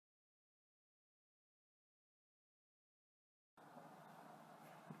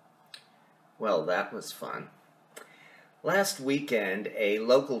Well, that was fun. Last weekend, a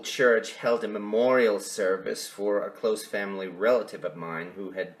local church held a memorial service for a close family relative of mine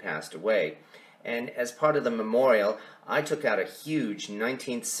who had passed away. And as part of the memorial, I took out a huge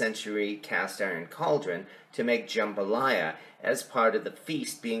 19th century cast iron cauldron to make jambalaya as part of the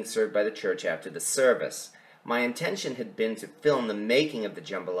feast being served by the church after the service. My intention had been to film the making of the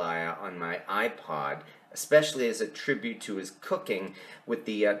jambalaya on my iPod, especially as a tribute to his cooking with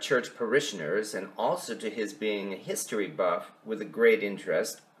the church parishioners and also to his being a history buff with a great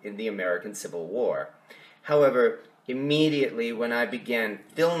interest in the American Civil War. However, immediately when I began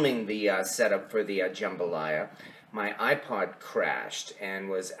filming the setup for the jambalaya, my iPod crashed and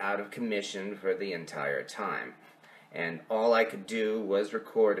was out of commission for the entire time. And all I could do was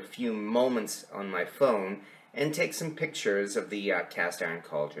record a few moments on my phone and take some pictures of the cast iron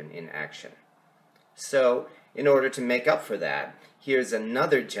cauldron in action. So, in order to make up for that, here's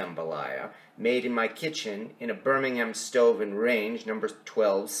another jambalaya made in my kitchen in a Birmingham stove and range number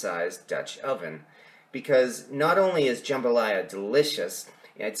 12 size Dutch oven. Because not only is jambalaya delicious,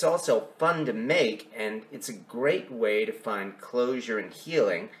 it's also fun to make, and it's a great way to find closure and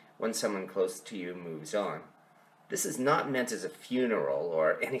healing when someone close to you moves on. This is not meant as a funeral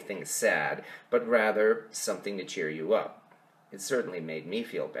or anything sad, but rather something to cheer you up. It certainly made me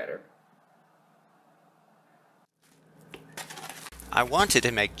feel better. I wanted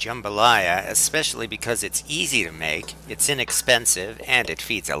to make jambalaya especially because it's easy to make, it's inexpensive, and it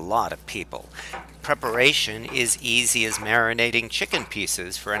feeds a lot of people. Preparation is easy as marinating chicken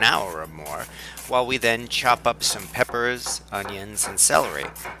pieces for an hour or more, while we then chop up some peppers, onions, and celery,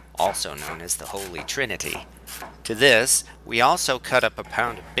 also known as the Holy Trinity. To this, we also cut up a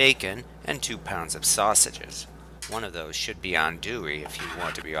pound of bacon and 2 pounds of sausages. One of those should be andouille if you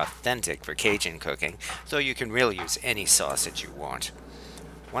want to be authentic for Cajun cooking, though you can really use any sausage you want.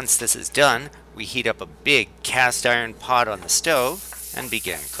 Once this is done, we heat up a big cast iron pot on the stove and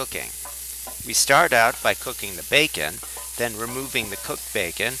begin cooking. We start out by cooking the bacon, then removing the cooked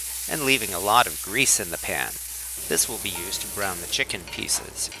bacon and leaving a lot of grease in the pan. This will be used to brown the chicken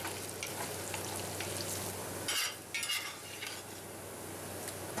pieces.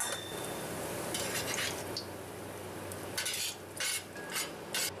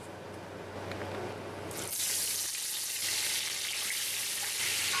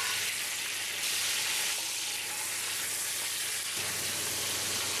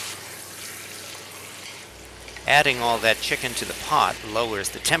 Adding all that chicken to the pot lowers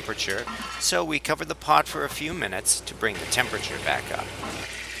the temperature, so we cover the pot for a few minutes to bring the temperature back up.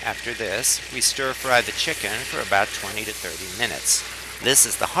 After this, we stir-fry the chicken for about 20 to 30 minutes. This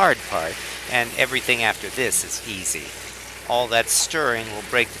is the hard part, and everything after this is easy. All that stirring will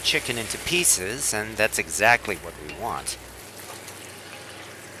break the chicken into pieces, and that's exactly what we want.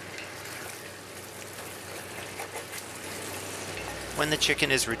 When the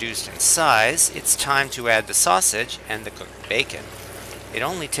chicken is reduced in size, it's time to add the sausage and the cooked bacon. It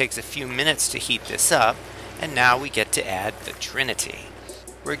only takes a few minutes to heat this up, and now we get to add the Trinity.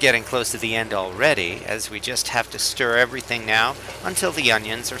 We're getting close to the end already, as we just have to stir everything now until the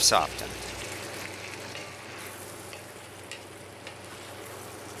onions are softened.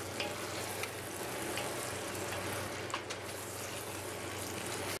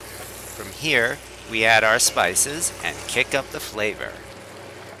 From here, we add our spices and kick up the flavor.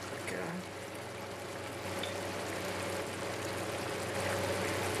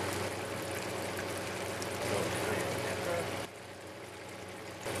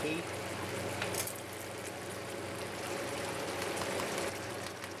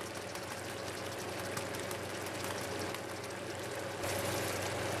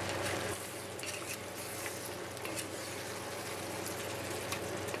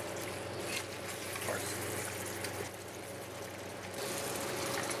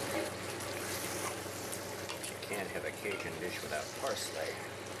 Can't have a Cajun dish without parsley.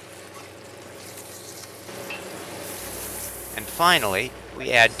 And finally,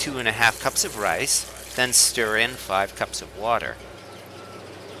 we add 2½ cups of rice, then stir in 5 cups of water.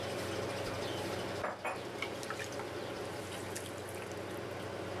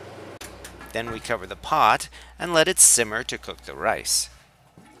 Then we cover the pot and let it simmer to cook the rice.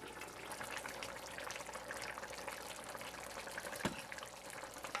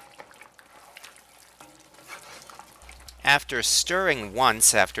 After stirring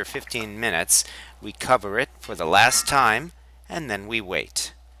once after 15 minutes, we cover it for the last time, and then we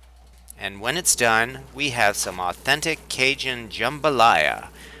wait. And when it's done, we have some authentic Cajun jambalaya,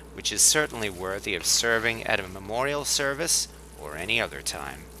 which is certainly worthy of serving at a memorial service or any other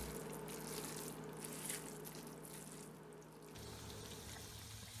time.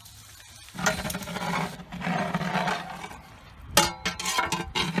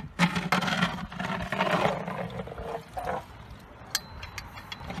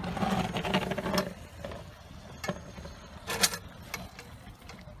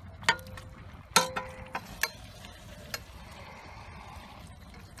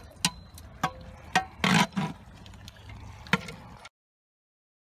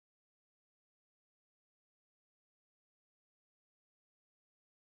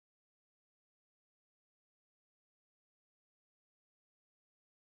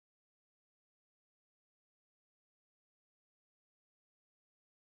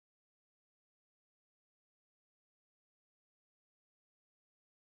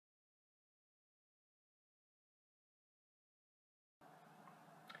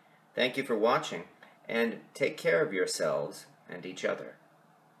 Thank you for watching, and take care of yourselves and each other.